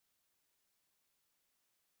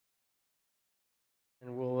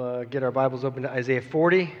get our Bibles open to Isaiah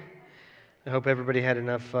 40. I hope everybody had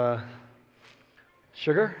enough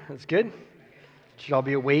sugar. That's good. Should all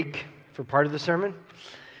be awake for part of the sermon.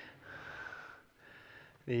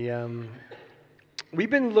 We've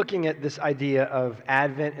been looking at this idea of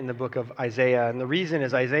Advent in the book of Isaiah, and the reason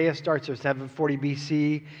is Isaiah starts at 740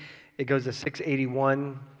 BC. It goes to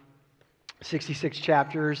 681, 66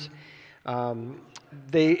 chapters.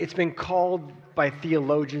 It's been called by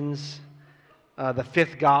theologians the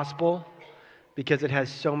fifth gospel because it has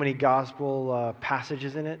so many gospel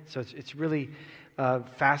passages in it. So it's really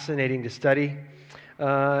fascinating to study.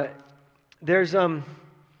 There is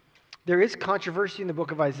controversy in the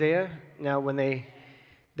book of Isaiah. Now, when they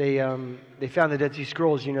found the Dead Sea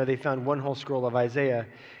Scrolls, they found one whole scroll of Isaiah.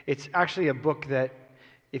 It's actually a book that,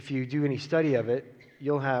 if you do any study of it,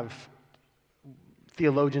 you'll have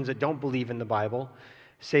theologians that don't believe in the Bible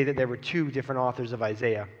say that there were two different authors of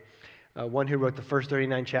Isaiah. One who wrote the first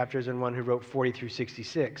 39 chapters and one who wrote 40 through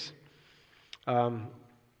 66. And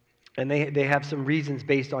they have some reasons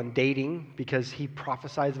based on dating, because he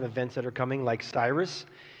prophesies of events that are coming, like Cyrus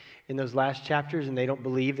in those last chapters, and they don't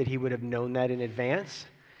believe that he would have known that in advance.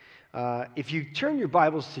 If you turn your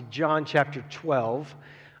Bibles to John chapter 12,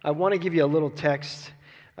 I want to give you a little text,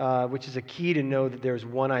 which is a key to know that there's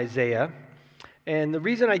one Isaiah. And the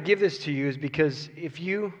reason I give this to you is because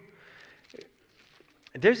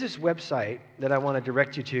there's this website that I want to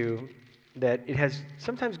direct you to that it has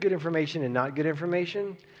sometimes good information and not good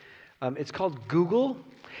information. It's called Google.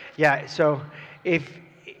 Yeah, so if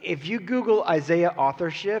you Google Isaiah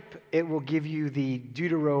authorship, it will give you the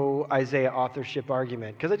Deutero-Isaiah authorship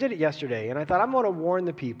argument. Because I did it yesterday, and I thought, I'm going to warn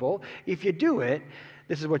the people. If you do it,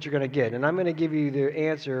 this is what you're going to get. And I'm going to give you the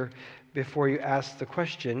answer before you ask the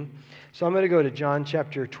question. So I'm going to go to John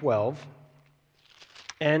chapter 12.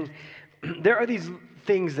 And there are these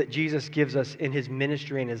things that Jesus gives us in his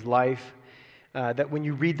ministry and his life that when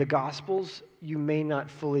you read the Gospels, you may not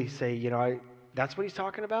fully say, that's what he's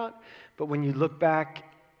talking about. But when you look back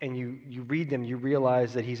and you read them, you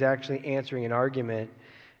realize that he's actually answering an argument.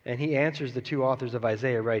 And he answers the two authors of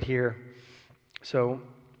Isaiah right here. So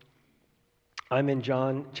I'm in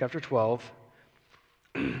John chapter 12,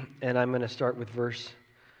 and I'm going to start with verse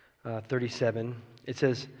 37. It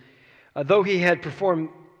says, though he had performed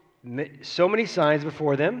so many signs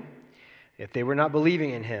before them, if they were not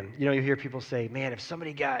believing in him. You hear people say, man, if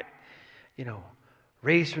somebody got,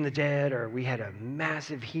 raised from the dead, or we had a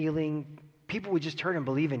massive healing, people would just turn and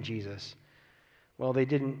believe in Jesus. Well, they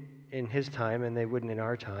didn't in his time, and they wouldn't in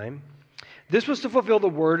our time. This was to fulfill the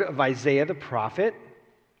word of Isaiah the prophet,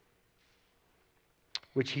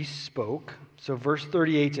 which he spoke. So verse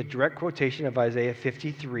 38 is a direct quotation of Isaiah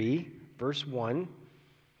 53, verse 1,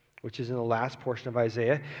 which is in the last portion of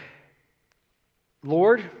Isaiah.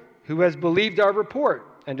 Lord, who has believed our report,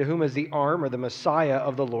 and to whom has the arm or the Messiah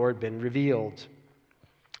of the Lord been revealed?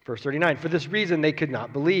 Verse 39, for this reason they could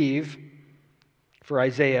not believe, for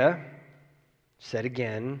Isaiah said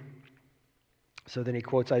again. So then he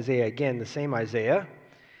quotes Isaiah again, the same Isaiah,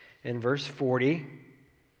 in verse 40,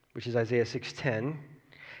 which is Isaiah 6:10.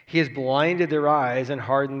 He has blinded their eyes and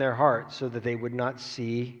hardened their hearts, so that they would not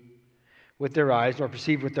see with their eyes, nor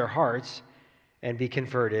perceive with their hearts, and be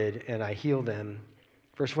converted, and I heal them.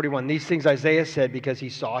 Verse 41, these things Isaiah said because he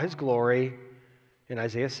saw his glory in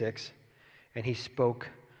Isaiah 6, and he spoke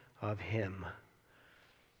of him.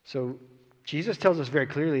 So Jesus tells us very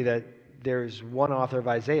clearly that there's one author of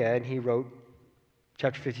Isaiah, and he wrote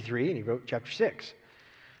chapter 53, and he wrote chapter 6.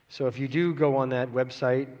 So if you do go on that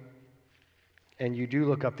website, and you do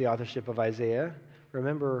look up the authorship of Isaiah,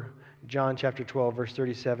 remember John chapter 12, verse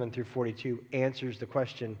 37 through 42 answers the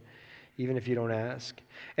question, even if you don't ask.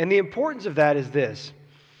 And the importance of that is this,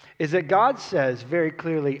 is that God says very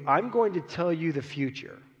clearly, I'm going to tell you the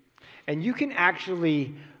future. And you can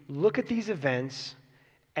actually look at these events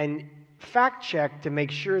and fact check to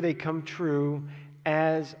make sure they come true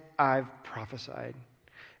as I've prophesied.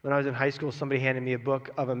 When I was in high school, somebody handed me a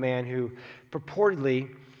book of a man who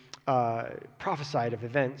purportedly prophesied of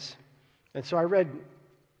events. And so I read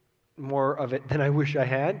more of it than I wish I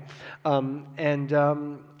had. All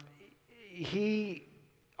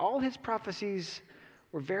his prophecies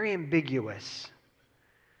were very ambiguous.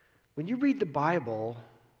 When you read the Bible,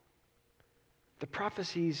 the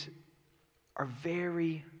prophecies are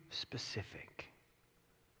very specific.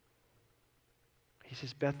 He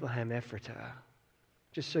says, Bethlehem Ephratah.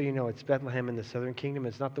 Just so you know, it's Bethlehem in the southern kingdom.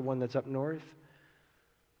 It's not the one that's up north.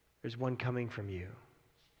 There's one coming from you,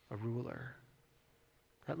 a ruler.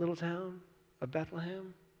 That little town of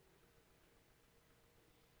Bethlehem.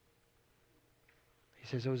 He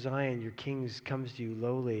says, O Zion, your king comes to you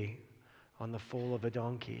lowly on the foal of a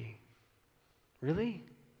donkey. Really?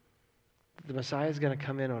 The Messiah is going to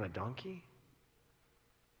come in on a donkey?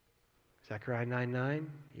 Zechariah 9:9,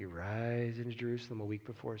 he rides into Jerusalem a week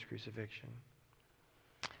before his crucifixion.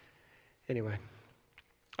 Anyway,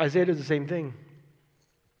 Isaiah does the same thing.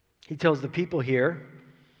 He tells the people here,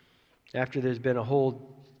 after there's been a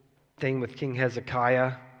whole thing with King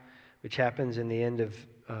Hezekiah, which happens in the end of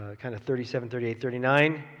kind of 37, 38,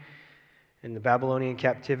 39, in the Babylonian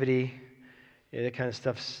captivity, that kind of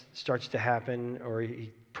stuff starts to happen, or he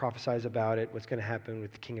prophesies about it, what's going to happen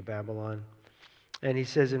with the king of Babylon. And he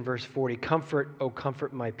says in verse 40, "Comfort, O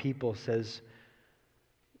comfort my people, says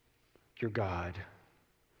your God."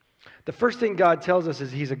 The first thing God tells us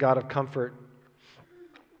is he's a God of comfort.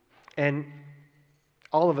 And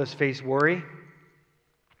all of us face worry.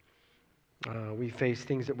 We face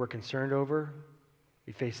things that we're concerned over.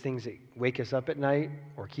 We face things that wake us up at night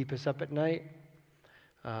or keep us up at night.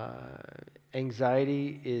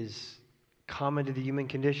 Anxiety is common to the human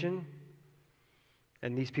condition.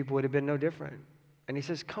 And these people would have been no different. And he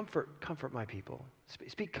says, comfort my people.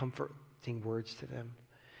 Speak comforting words to them.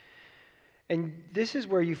 And this is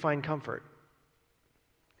where you find comfort.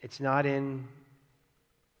 It's not in,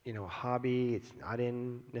 a hobby. It's not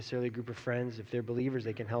in necessarily a group of friends. If they're believers,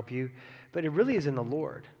 they can help you. But it really is in the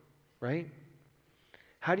Lord, right?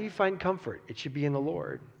 How do you find comfort? It should be in the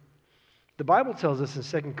Lord. The Bible tells us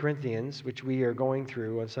in 2 Corinthians, which we are going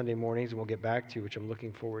through on Sunday mornings, and we'll get back to, which I'm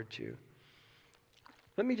looking forward to.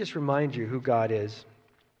 Let me just remind you who God is.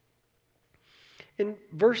 In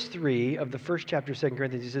verse 3 of the first chapter of 2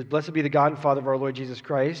 Corinthians, he says, "Blessed be the God and Father of our Lord Jesus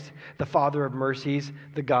Christ, the Father of mercies,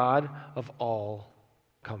 the God of all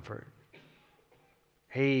comfort."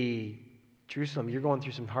 Hey, Jerusalem, you're going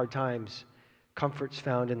through some hard times. Comfort's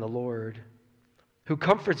found in the Lord, who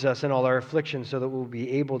comforts us in all our affliction, so that we'll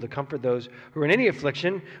be able to comfort those who are in any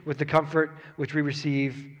affliction with the comfort which we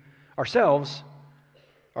receive ourselves,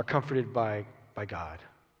 are comforted by God.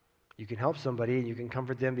 You can help somebody and you can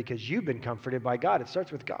comfort them because you've been comforted by God. It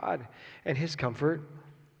starts with God and his comfort.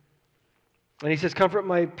 And he says, "Comfort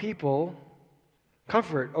my people.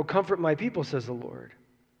 Comfort, oh comfort my people," says the Lord.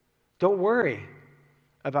 Don't worry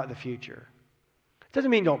about the future. It doesn't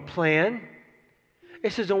mean don't plan.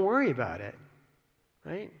 It says don't worry about it,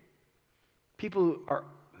 right? People are,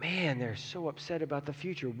 they're so upset about the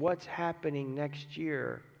future. What's happening next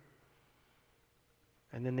year?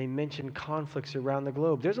 And then they mention conflicts around the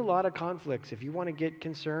globe. There's a lot of conflicts. If you want to get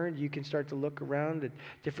concerned, you can start to look around at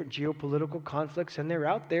different geopolitical conflicts, and they're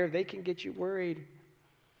out there. They can get you worried.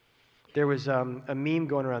 There was a meme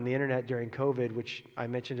going around the internet during COVID, which I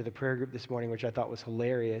mentioned to the prayer group this morning, which I thought was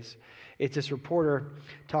hilarious. It's this reporter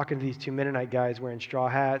talking to these two Mennonite guys wearing straw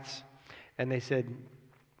hats, and they said,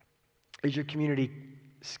 "Is your community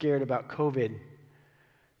scared about COVID?"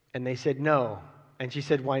 And they said, "No." And she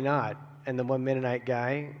said, "Why not?" And the one Mennonite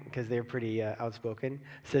guy, because they're pretty outspoken,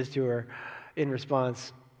 says to her in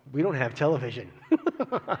response, "We don't have television."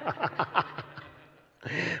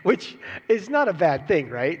 Which is not a bad thing,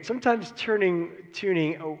 right? Sometimes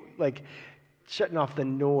tuning, like shutting off the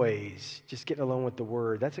noise, just getting alone with the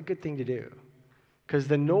Word, that's a good thing to do. Because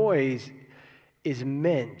the noise is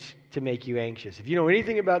meant to make you anxious. If you know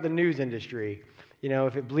anything about the news industry,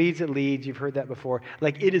 if it bleeds, it leads. You've heard that before.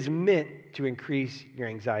 Like, it is meant to increase your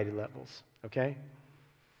anxiety levels, okay?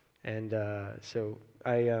 And so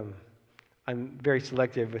I'm very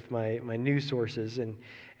selective with my news sources, and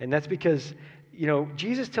that's because,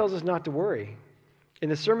 Jesus tells us not to worry. In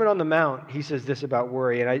the Sermon on the Mount, he says this about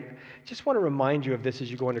worry, and I just want to remind you of this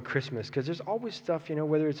as you go into Christmas, because there's always stuff,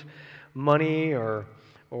 whether it's money or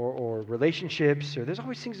relationships, or there's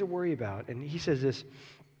always things to worry about. And he says this,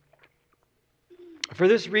 "For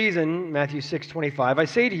this reason," Matthew 6:25, "I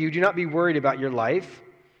say to you, do not be worried about your life,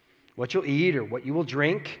 what you'll eat or what you will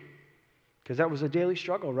drink," because that was a daily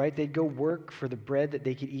struggle, right? They'd go work for the bread that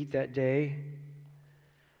they could eat that day.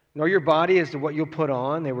 "Nor your body as to what you'll put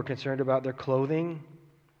on." They were concerned about their clothing.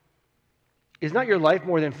 "Is not your life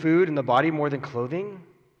more than food and the body more than clothing?"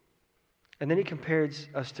 And then he compares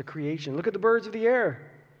us to creation. "Look at the birds of the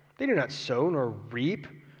air. They do not sow nor reap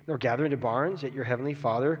nor gather into barns, yet your heavenly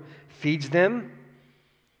Father feeds them.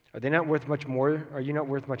 Are they not worth much more? Are you not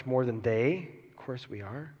worth much more than they?" Of course we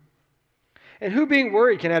are. "And who, being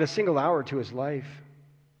worried, can add a single hour to his life?"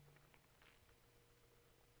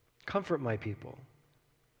 Comfort my people.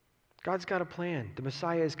 God's got a plan. The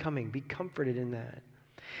Messiah is coming. Be comforted in that.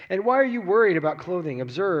 "And why are you worried about clothing?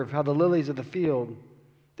 Observe how the lilies of the field,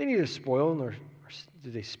 they neither spoil nor do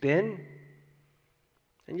they spin.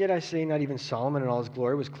 And yet I say, not even Solomon in all his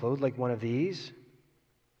glory was clothed like one of these.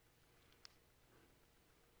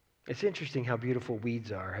 It's interesting how beautiful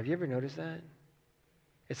weeds are. Have you ever noticed that?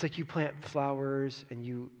 It's like you plant flowers and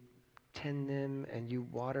you tend them and you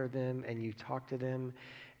water them and you talk to them,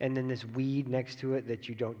 and then this weed next to it that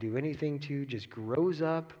you don't do anything to just grows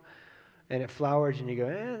up and it flowers, and you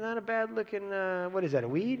go, not a bad looking, what is that, a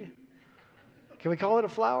weed? Can we call it a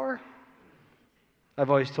flower? I've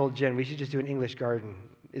always told Jen we should just do an English garden.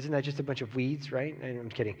 Isn't that just a bunch of weeds, right? I'm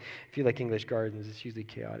kidding. If you like English gardens, it's usually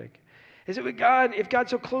chaotic. Is it with God? If God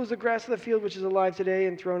so clothes the grass of the field, which is alive today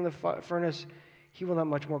and thrown in the furnace, he will not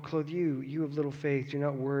much more clothe you. You of little faith, do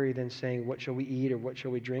not worry then saying, what shall we eat, or what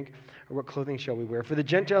shall we drink, or what clothing shall we wear? For the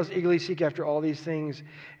Gentiles eagerly seek after all these things,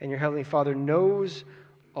 and your heavenly Father knows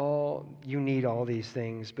you need all these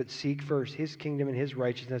things. But seek first his kingdom and his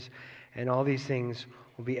righteousness, and all these things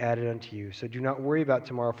will be added unto you. So do not worry about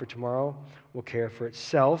tomorrow, for tomorrow will care for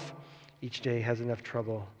itself. Each day has enough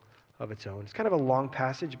trouble of its own. It's kind of a long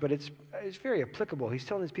passage, but it's very applicable. He's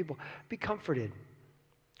telling his people, be comforted.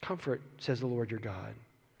 Comfort, says the Lord your God.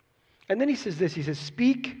 And then he says this, he says,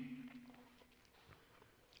 speak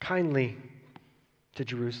kindly to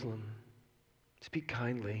Jerusalem. Speak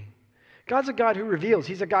kindly. God's a God who reveals.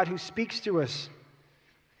 He's a God who speaks to us.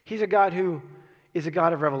 He's a God who is a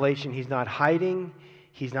God of revelation. He's not hiding.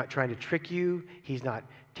 He's not trying to trick you. He's not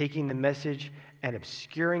taking the message and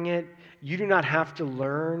obscuring it. You do not have to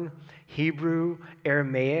learn Hebrew,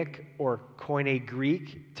 Aramaic, or Koine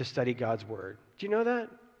Greek to study God's word. Do you know that?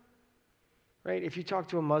 Right? If you talk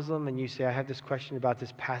to a Muslim and you say, I have this question about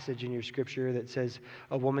this passage in your scripture that says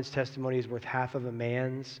a woman's testimony is worth half of a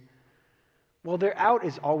man's, well, their out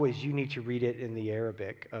is always you need to read it in the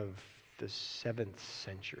Arabic of the 7th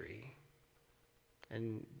century.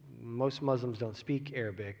 And most Muslims don't speak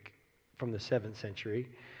Arabic from the 7th century.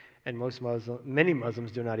 And many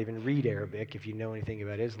Muslims do not even read Arabic, if you know anything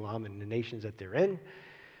about Islam and the nations that they're in.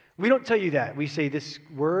 We don't tell you that. We say this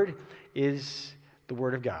word is the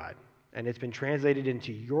word of God. And it's been translated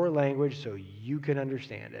into your language so you can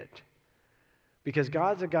understand it. Because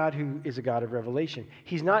God's a God who is a God of revelation.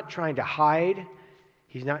 He's not trying to hide.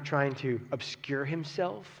 He's not trying to obscure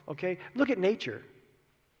himself, okay? Look at nature.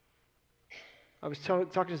 I was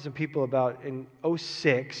talking to some people about in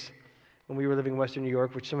 2006, when we were living in Western New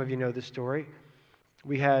York, which some of you know this story.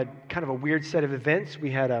 We had kind of a weird set of events. We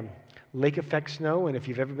had lake effect snow, and if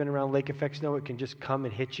you've ever been around lake effect snow, it can just come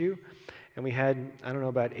and hit you. And we had, I don't know,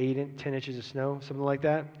 about 10 inches of snow, something like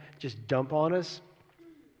that, just dump on us.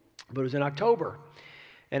 But it was in October.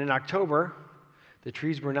 And in October, the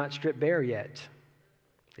trees were not stripped bare yet.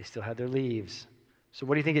 They still had their leaves. So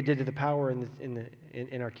what do you think it did to the power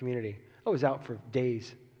in our community? Oh, it was out for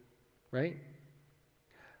days, right?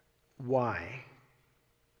 Why?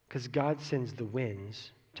 Because God sends the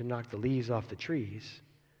winds to knock the leaves off the trees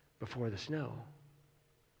before the snow.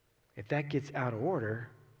 If that gets out of order,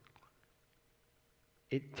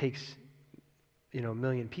 it takes, a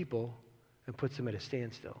million people and puts them at a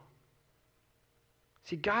standstill.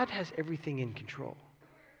 See, God has everything in control.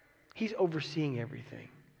 He's overseeing everything.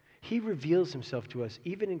 He reveals himself to us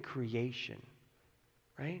even in creation,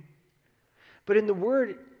 right? But in the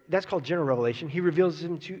Word, that's called general revelation. He reveals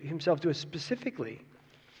himself to us specifically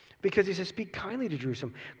because he says, speak kindly to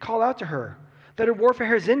Jerusalem. Call out to her that her warfare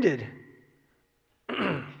has ended.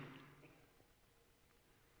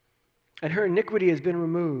 And her iniquity has been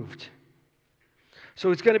removed.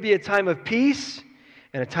 So it's going to be a time of peace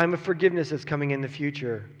and a time of forgiveness that's coming in the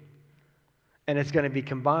future. And it's going to be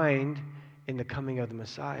combined in the coming of the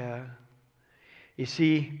Messiah. You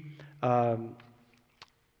see,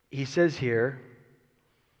 he says here,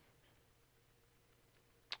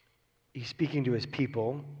 he's speaking to his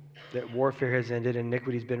people, that warfare has ended and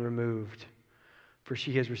iniquity has been removed. For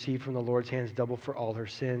she has received from the Lord's hands double for all her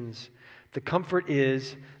sins. The comfort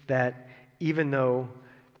is that even though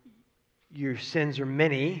your sins are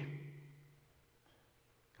many,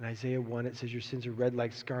 in Isaiah 1 it says your sins are red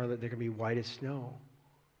like scarlet, they're going to be white as snow.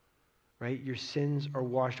 Right? Your sins are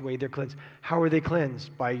washed away, they're cleansed. How are they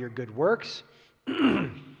cleansed? By your good works?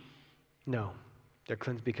 No. They're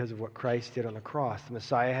cleansed because of what Christ did on the cross. The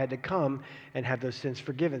Messiah had to come and have those sins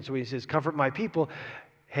forgiven. So he says, comfort my people.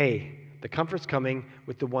 Hey, the comfort's coming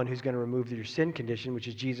with the one who's going to remove your sin condition, which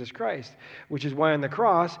is Jesus Christ. Which is why on the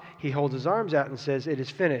cross, he holds his arms out and says, it is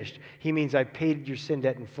finished. He means I paid your sin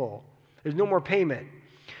debt in full. There's no more payment.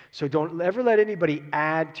 So don't ever let anybody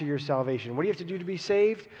add to your salvation. What do you have to do to be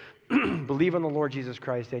saved? Believe on the Lord Jesus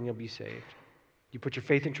Christ and you'll be saved. You put your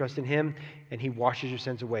faith and trust in him and he washes your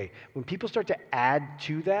sins away. When people start to add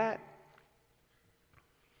to that,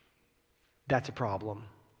 that's a problem.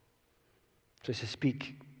 So he says,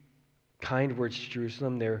 speak kind words to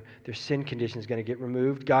Jerusalem. Their sin condition is going to get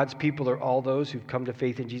removed. God's people are all those who've come to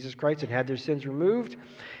faith in Jesus Christ and had their sins removed.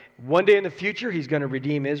 One day in the future, he's going to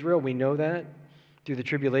redeem Israel. We know that through the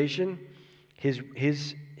tribulation. His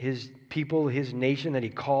people, his nation that he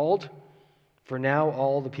called. For now,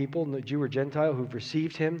 all the people, Jew or Gentile, who've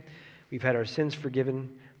received him, we've had our sins forgiven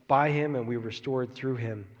by him, and we're restored through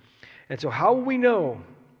him. And so how will we know?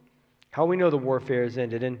 How will we know the warfare has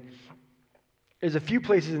ended? And there's a few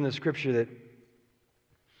places in the Scripture that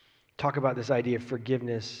talk about this idea of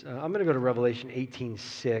forgiveness. I'm going to go to Revelation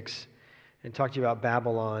 18:6 and talk to you about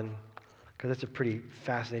Babylon, because that's a pretty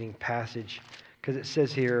fascinating passage, because it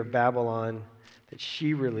says here of Babylon that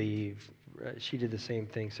she relieved. She did the same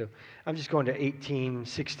thing. So I'm just going to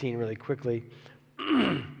 18:16 really quickly.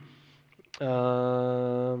 Wait, hang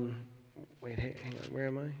on. Where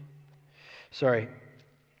am I? Sorry.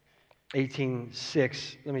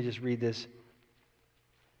 18:6. Let me just read this.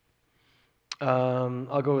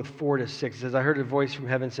 I'll go with 4 to 6. It says, I heard a voice from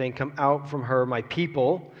heaven saying, come out from her, my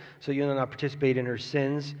people, so you'll not participate in her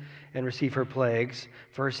sins and receive her plagues.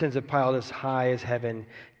 For her sins have piled as high as heaven.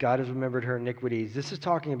 God has remembered her iniquities. This is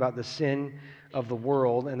talking about the sin of the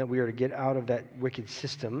world and that we are to get out of that wicked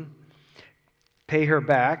system. Pay her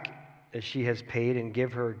back as she has paid, and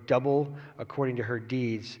give her double according to her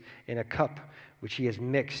deeds in a cup which he has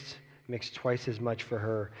mixed twice as much for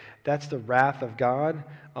her. That's the wrath of God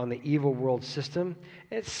on the evil world system.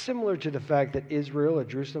 And it's similar to the fact that Israel or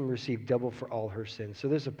Jerusalem received double for all her sins. So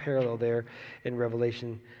there's a parallel there in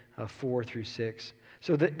Revelation 4 through 6.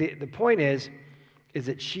 So the point is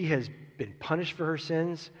that she has been punished for her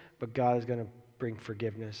sins, but God is going to bring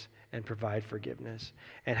forgiveness and provide forgiveness.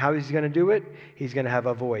 And how he's going to do it? He's going to have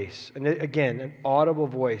a voice. And again, an audible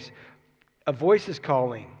voice. A voice is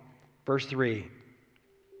calling. Verse 3.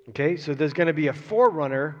 Okay, so there's going to be a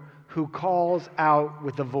forerunner who calls out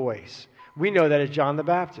with a voice. We know that as John the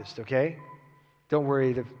Baptist, okay? Don't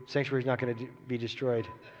worry, the sanctuary is not going to be destroyed.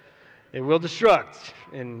 It will destruct.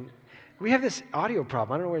 And we have this audio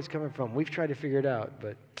problem. I don't know where it's coming from. We've tried to figure it out,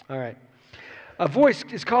 but all right. A voice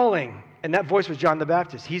is calling, and that voice was John the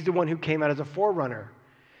Baptist. He's the one who came out as a forerunner.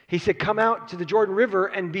 He said, come out to the Jordan River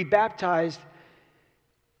and be baptized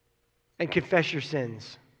and confess your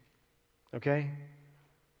sins. Okay?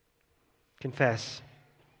 Confess.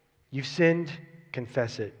 You've sinned,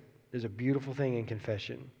 confess it. There's a beautiful thing in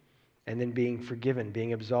confession. And then being forgiven,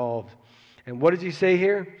 being absolved. And what does he say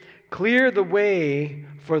here? Clear the way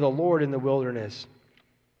for the Lord in the wilderness.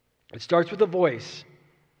 It starts with a voice.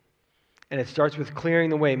 And it starts with clearing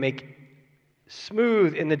the way. Make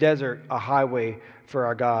smooth in the desert a highway for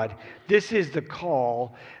our God. This is the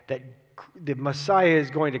call that the Messiah is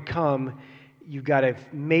going to come. You've got to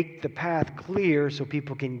make the path clear so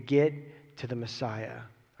people can get to the Messiah.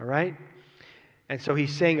 All right? And so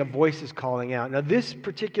he's saying a voice is calling out. Now this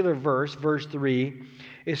particular verse, verse 3,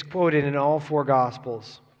 is quoted in all four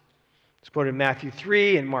Gospels. It's quoted in Matthew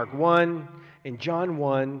 3, in Mark 1, in John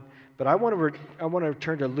 1. But I want to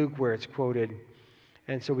turn to Luke where it's quoted,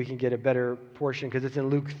 and so we can get a better portion, because it's in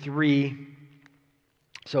Luke 3.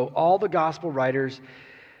 So all the Gospel writers,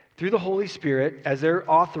 through the Holy Spirit, as they're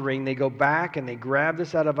authoring, they go back and they grab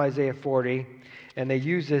this out of Isaiah 40, and they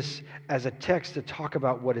use this as a text to talk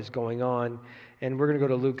about what is going on. And we're going to go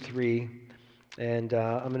to Luke 3, and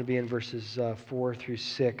I'm going to be in verses 4 through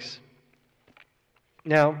 6.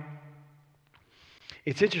 Now,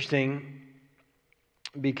 it's interesting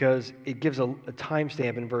because it gives a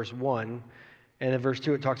timestamp in verse 1, and in verse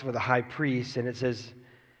 2 it talks about the high priest, and it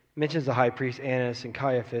mentions the high priest, Annas and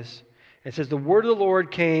Caiaphas. It says, the word of the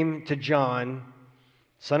Lord came to John,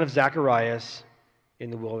 son of Zacharias,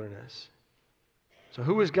 in the wilderness. So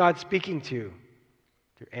who was God speaking to?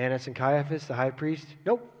 Through Annas and Caiaphas, the high priest?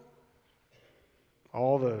 Nope.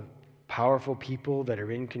 All the powerful people that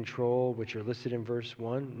are in control, which are listed in verse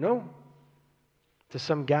 1? No. To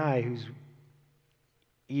some guy who's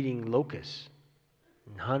eating locusts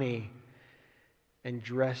and honey and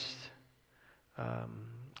dressed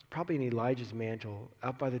probably in Elijah's mantle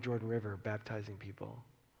out by the Jordan River baptizing people.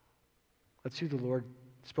 That's who the Lord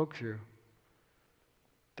spoke through.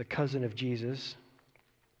 The cousin of Jesus.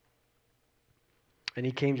 And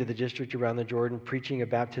he came to the district around the Jordan preaching a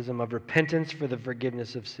baptism of repentance for the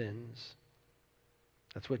forgiveness of sins.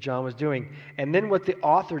 That's what John was doing. And then what the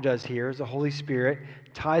author does here is the Holy Spirit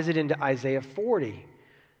ties it into Isaiah 40.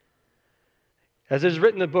 As is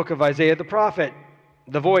written in the book of Isaiah the prophet,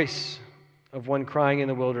 the voice of one crying in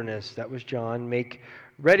the wilderness, that was John, make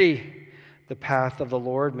ready the path of the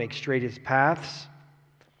Lord, make straight his paths.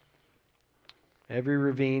 Every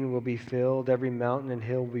ravine will be filled, every mountain and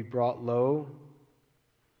hill will be brought low.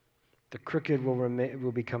 The crooked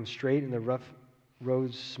will become straight and the rough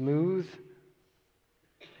roads smooth.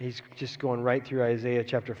 He's just going right through Isaiah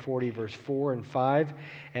chapter 40, verse 4 and 5.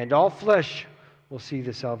 And all flesh will see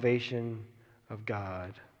the salvation of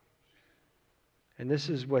God. And this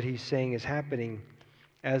is what he's saying is happening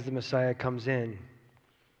as the Messiah comes in.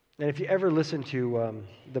 And if you ever listen to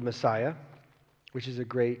the Messiah, which is a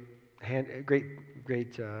great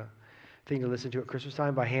thing to listen to at Christmas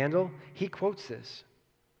time by Handel, he quotes this.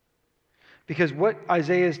 Because what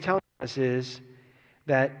Isaiah is telling us is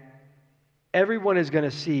that everyone is going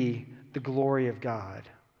to see the glory of God.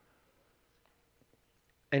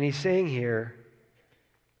 And he's saying here,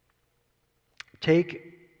 take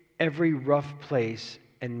every rough place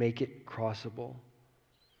and make it crossable.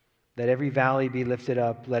 Let every valley be lifted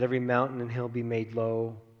up. Let every mountain and hill be made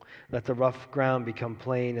low. Let the rough ground become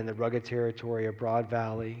plain and the rugged territory a broad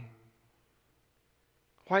valley.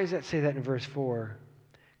 Why does that say that in verse 4?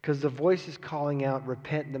 Because the voice is calling out,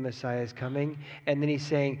 repent, the Messiah is coming. And then he's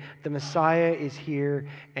saying, the Messiah is here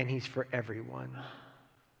and he's for everyone.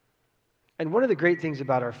 And one of the great things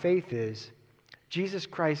about our faith is Jesus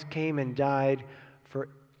Christ came and died for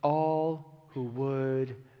all who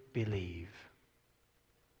would believe.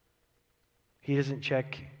 He doesn't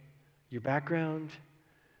check your background.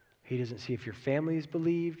 He doesn't see if your family has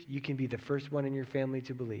believed. You can be the first one in your family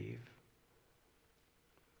to believe.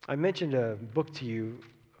 I mentioned a book to you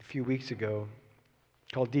a few weeks ago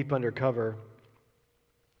called Deep Undercover,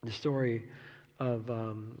 the story of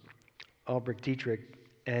Albrecht Dietrich.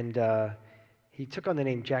 And he took on the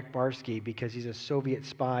name Jack Barsky because he's a Soviet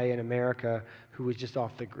spy in America who was just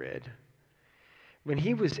off the grid. When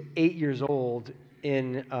he was 8 years old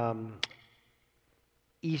in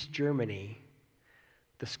East Germany,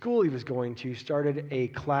 the school he was going to started a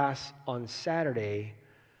class on Saturday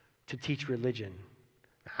to teach religion.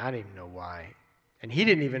 I didn't even know why. And he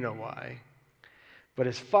didn't even know why. But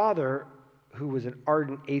his father, who was an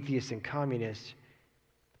ardent atheist and communist,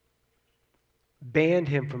 banned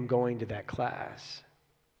him from going to that class.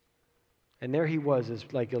 And there he was as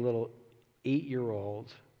like a little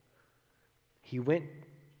 8-year-old. He went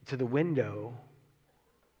to the window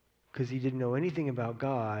because he didn't know anything about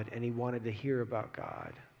God and he wanted to hear about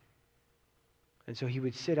God. And so he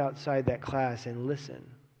would sit outside that class and listen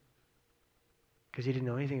because he didn't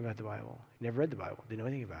know anything about the Bible. He never read the Bible, didn't know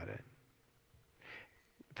anything about it.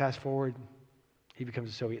 Fast forward, he becomes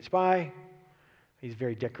a Soviet spy. He's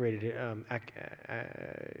very decorated in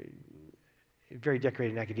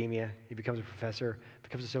academia. He becomes a professor,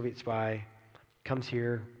 becomes a Soviet spy, comes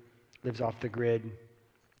here, lives off the grid,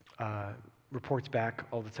 reports back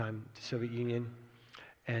all the time to the Soviet Union,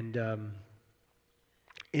 and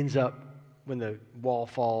ends up, when the wall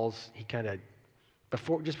falls, he kind of,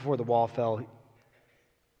 just before the wall fell,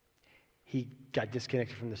 he got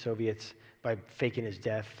disconnected from the Soviets by faking his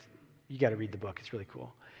death. You got to read the book. It's really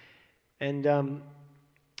cool. And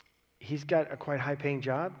he's got a quite high-paying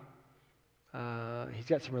job. He's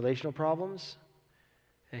got some relational problems.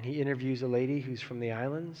 And he interviews a lady who's from the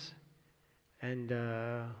islands. And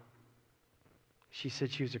she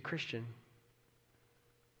said she was a Christian.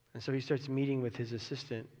 And so he starts meeting with his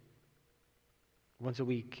assistant once a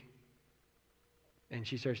week. And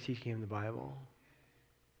she starts teaching him the Bible.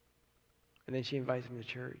 And then she invites him to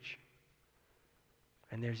church.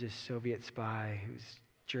 And there's this Soviet spy who's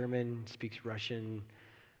German, speaks Russian,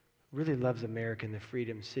 really loves America and the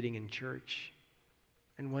freedom, sitting in church.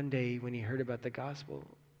 And one day when he heard about the gospel,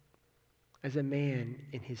 as a man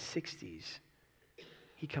in his 60s,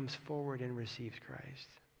 he comes forward and receives Christ.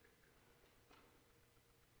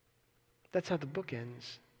 That's how the book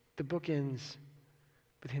ends. The book ends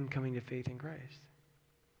with him coming to faith in Christ.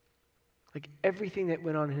 Like everything that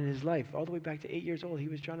went on in his life, all the way back to 8 years old, he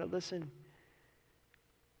was trying to listen.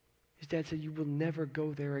 His dad said, you will never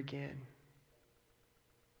go there again.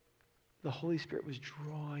 The Holy Spirit was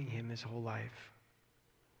drawing him his whole life,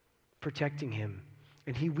 protecting him.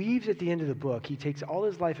 And he weaves at the end of the book, he takes all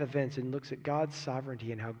his life events and looks at God's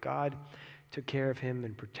sovereignty and how God took care of him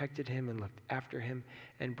and protected him and looked after him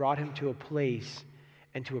and brought him to a place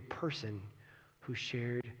and to a person who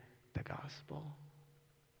shared the gospel.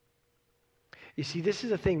 You see, this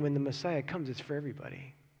is a thing, when the Messiah comes, it's for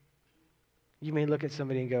everybody. You may look at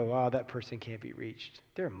somebody and go, oh, that person can't be reached.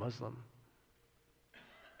 They're a Muslim.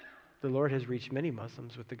 The Lord has reached many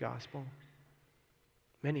Muslims with the gospel.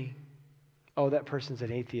 Many. Oh, that person's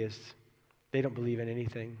an atheist. They don't believe in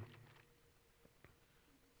anything.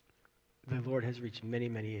 The Lord has reached many,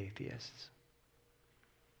 many atheists.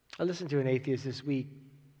 I listened to an atheist this week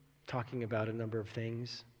talking about a number of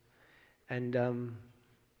things. And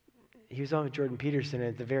he was on with Jordan Peterson, and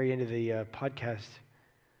at the very end of the podcast,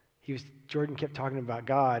 Jordan kept talking about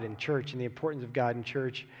God and church and the importance of God and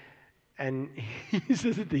church. And he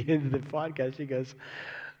says at the end of the podcast, he goes,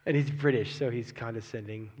 and he's British, so he's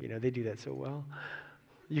condescending. They do that so well.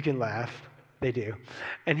 You can laugh. They do.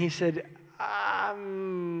 And he said,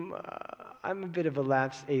 I'm a bit of a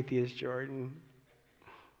lapsed atheist, Jordan.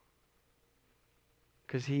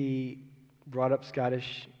 Because he brought up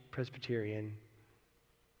Scottish Presbyterian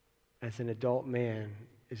as an adult man,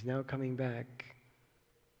 is now coming back,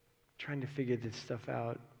 trying to figure this stuff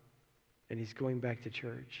out, and he's going back to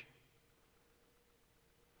church.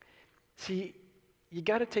 See, you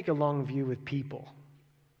got to take a long view with people,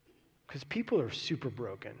 because people are super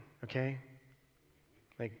broken, okay?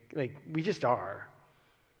 Like we just are.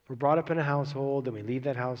 We're brought up in a household, and we leave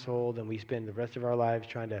that household, and we spend the rest of our lives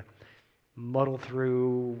trying to muddle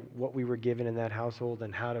through what we were given in that household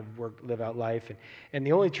and how to live out life. And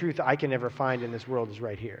the only truth I can ever find in this world is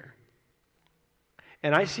right here.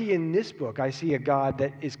 And I see in this book, I see a God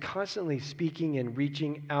that is constantly speaking and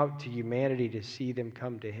reaching out to humanity to see them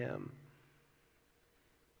come to him.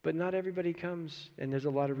 But not everybody comes, and there's a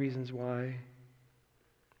lot of reasons why.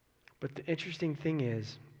 But the interesting thing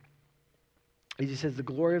is, he says, the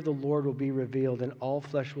glory of the Lord will be revealed, and all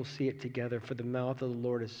flesh will see it together, for the mouth of the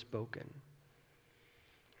Lord has spoken.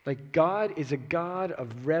 Like, God is a God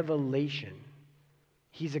of revelation.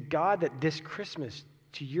 He's a God that this Christmas,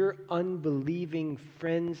 to your unbelieving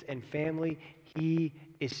friends and family, he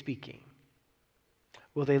is speaking.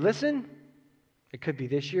 Will they listen? It could be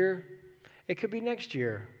this year. It could be next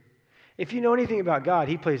year. If you know anything about God,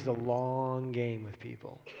 he plays the long game with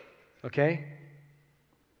people. Okay?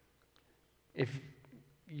 If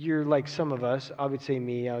you're like some of us, I would say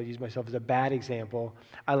me, I'll use myself as a bad example.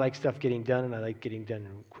 I like stuff getting done, and I like getting done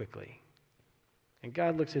quickly. And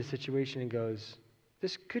God looks at a situation and goes,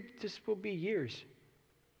 this will be years.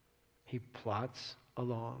 He plots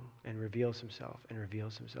along and reveals himself and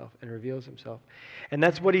reveals himself and reveals himself. And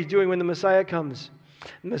that's what he's doing when the Messiah comes.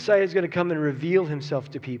 The Messiah is going to come and reveal himself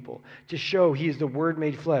to people, to show he is the Word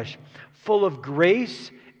made flesh, full of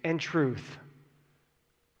grace and truth.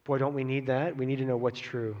 Boy, don't we need that? We need to know what's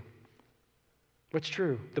true. What's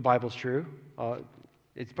true? The Bible's true.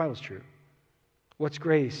 The Bible's true. What's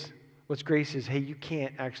grace? What's grace is, hey, you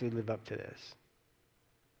can't actually live up to this.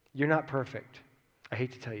 You're not perfect. I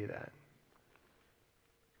hate to tell you that.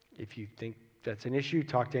 If you think that's an issue,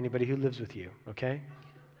 talk to anybody who lives with you, okay?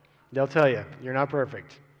 They'll tell you, you're not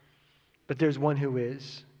perfect. But there's one who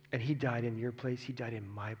is, and he died in your place. He died in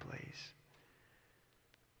my place.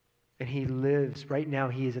 And he lives, right now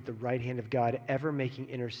he is at the right hand of God, ever making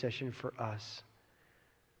intercession for us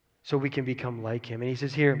so we can become like him. And he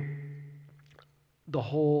says here,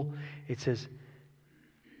 it says,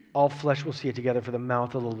 all flesh will see it together, for the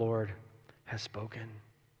mouth of the Lord has spoken.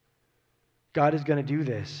 God is going to do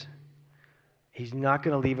this. He's not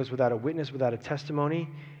going to leave us without a witness, without a testimony.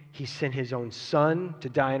 He sent his own son to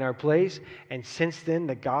die in our place. And since then,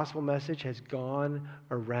 the gospel message has gone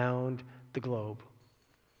around the globe.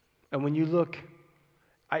 And when you look,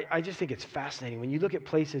 I just think it's fascinating. When you look at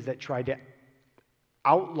places that tried to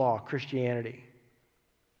outlaw Christianity,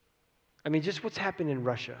 I mean, just what's happened in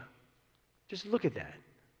Russia. Just look at that.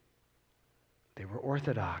 They were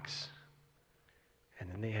Orthodox. And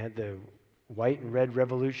then they had the white and red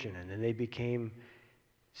revolution. And then they became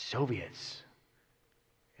Soviets.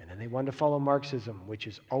 And then they wanted to follow Marxism, which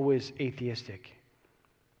is always atheistic.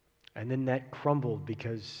 And then that crumbled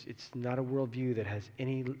because it's not a worldview that has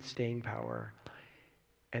any staying power.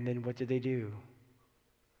 And then what did they do?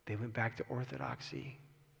 They went back to orthodoxy,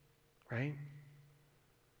 right?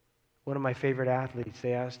 One of my favorite athletes,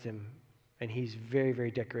 they asked him, and he's a very, very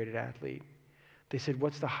decorated athlete. They said,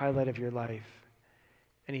 what's the highlight of your life?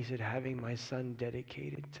 And he said, having my son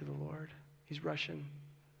dedicated to the Lord. He's Russian.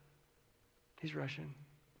 He's Russian.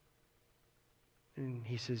 And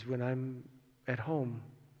he says, when I'm at home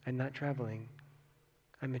and not traveling,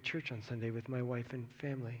 I'm at church on Sunday with my wife and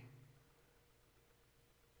family.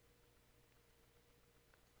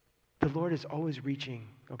 The Lord is always reaching,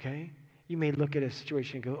 okay? You may look at a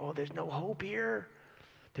situation and go, oh, there's no hope here.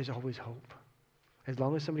 There's always hope. As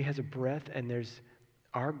long as somebody has a breath and there's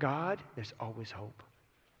our God, there's always hope.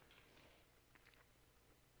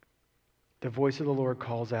 The voice of the Lord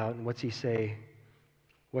calls out, and what's he say?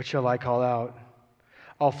 What shall I call out?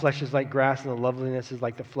 All flesh is like grass, and the loveliness is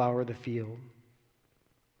like the flower of the field.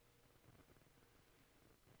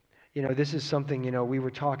 This is something, we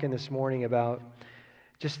were talking this morning about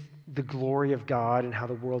just the glory of God and how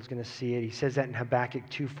the world's going to see it. He says that in Habakkuk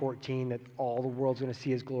 2:14, that all the world's going to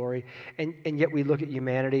see his glory. And yet we look at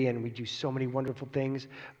humanity and we do so many wonderful things,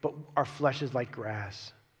 but our flesh is like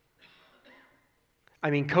grass. I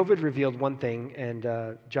mean, COVID revealed one thing,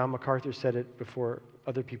 and John MacArthur said it before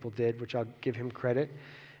other people did, which I'll give him credit,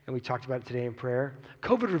 and we talked about it today in prayer.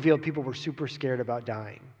 COVID revealed people were super scared about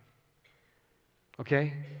dying.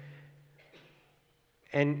 Okay?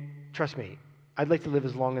 And trust me, I'd like to live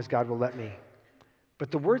as long as God will let me. But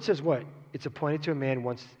the word says what? It's appointed to a man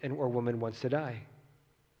once or woman once to die.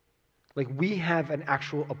 Like, we have an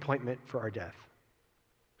actual appointment for our death.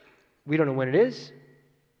 We don't know when it is,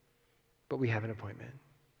 but we have an appointment.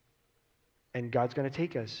 And God's going to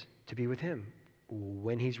take us to be with him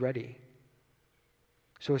when he's ready.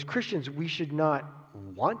 So as Christians, we should not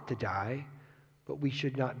want to die, but we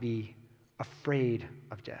should not be afraid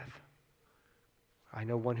of death. I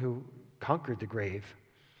know one who conquered the grave.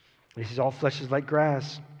 He says, all flesh is like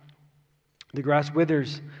grass. The grass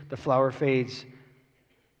withers, the flower fades.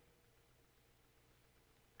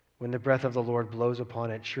 When the breath of the Lord blows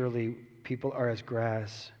upon it, surely people are as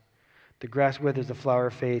grass. The grass withers, the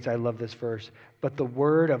flower fades. I love this verse. But the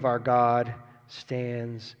word of our God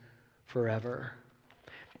stands forever.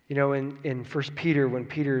 You know, in 1 Peter, when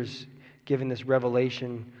Peter's given this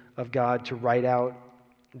revelation of God to write out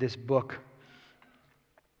this book,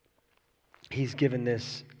 he's given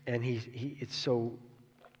this, and it's so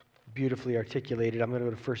beautifully articulated. I'm going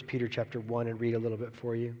to go to 1 Peter chapter 1 and read a little bit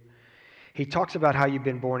for you. He talks about how you've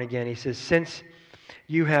been born again. He says, since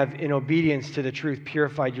you have, in obedience to the truth,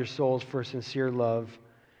 purified your souls for sincere love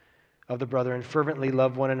of the brother, and fervently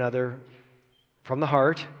love one another from the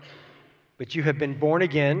heart, but you have been born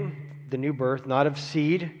again, the new birth, not of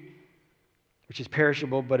seed, which is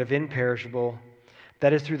perishable, but of imperishable.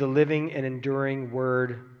 That is through the living and enduring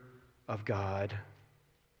word of God.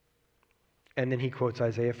 And then he quotes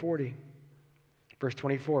Isaiah 40, verse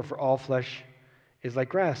 24, for all flesh is like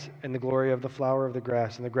grass, and the glory of the flower of the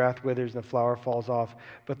grass, and the grass withers, and the flower falls off,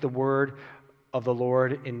 but the word of the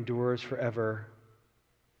Lord endures forever.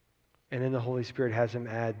 And then the Holy Spirit has him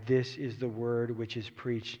add, this is the word which is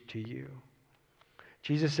preached to you.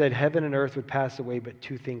 Jesus said heaven and earth would pass away, but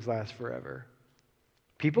two things last forever.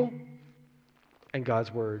 People and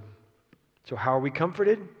God's word. So how are we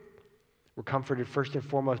comforted? We're comforted first and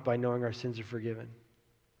foremost by knowing our sins are forgiven.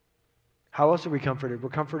 How else are we comforted? We're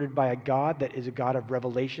comforted by a God that is a God of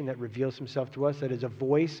revelation that reveals himself to us, that is a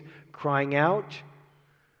voice crying out.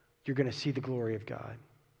 You're going to see the glory of God.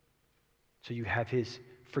 So you have his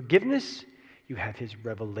forgiveness, you have his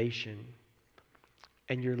revelation.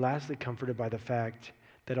 And you're lastly comforted by the fact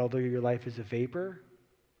that although your life is a vapor,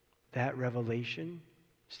 that revelation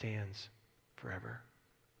stands forever.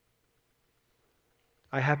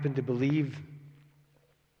 I happen to believe,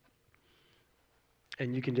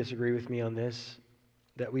 and you can disagree with me on this,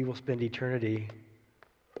 that we will spend eternity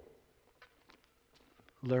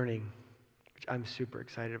learning, which I'm super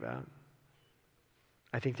excited about.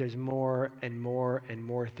 I think there's more and more and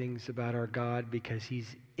more things about our God because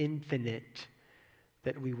he's infinite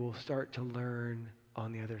that we will start to learn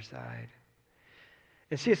on the other side.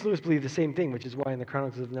 And C.S. Lewis believed the same thing, which is why in the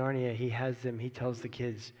Chronicles of Narnia he tells the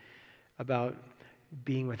kids about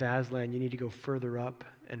being with Aslan, you need to go further up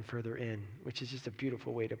and further in, which is just a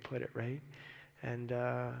beautiful way to put it, right? And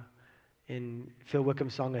in Phil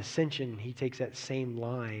Wickham's song Ascension, he takes that same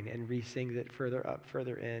line and re-sings it further up,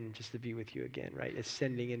 further in, just to be with you again, right?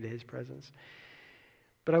 Ascending into his presence.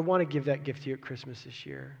 But I want to give that gift to you at Christmas this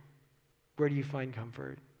year. Where do you find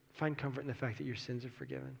comfort? Find comfort in the fact that your sins are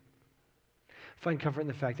forgiven. Find comfort in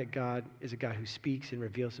the fact that God is a God who speaks and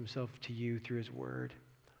reveals himself to you through his word.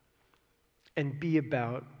 And be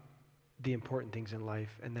about the important things in life,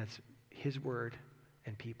 and that's his word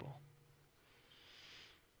and people.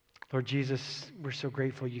 Lord Jesus, we're so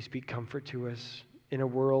grateful you speak comfort to us. In a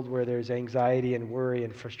world where there's anxiety and worry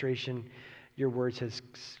and frustration, your word says,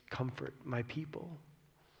 comfort my people.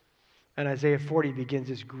 And Isaiah 40 begins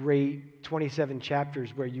this great 27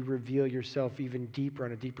 chapters where you reveal yourself even deeper,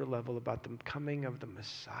 on a deeper level, about the coming of the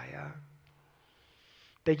Messiah.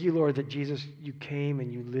 Thank you, Lord, that Jesus, you came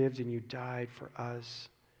and you lived and you died for us.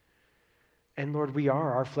 And Lord,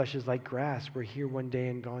 our flesh is like grass. We're here one day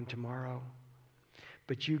and gone tomorrow.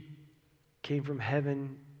 But you came from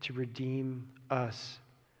heaven to redeem us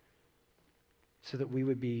so that we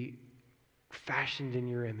would be fashioned in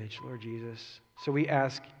your image, Lord Jesus. So we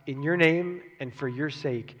ask in your name and for your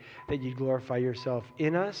sake that you glorify yourself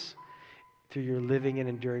in us through your living and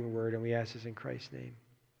enduring word. And we ask this in Christ's name.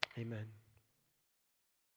 Amen.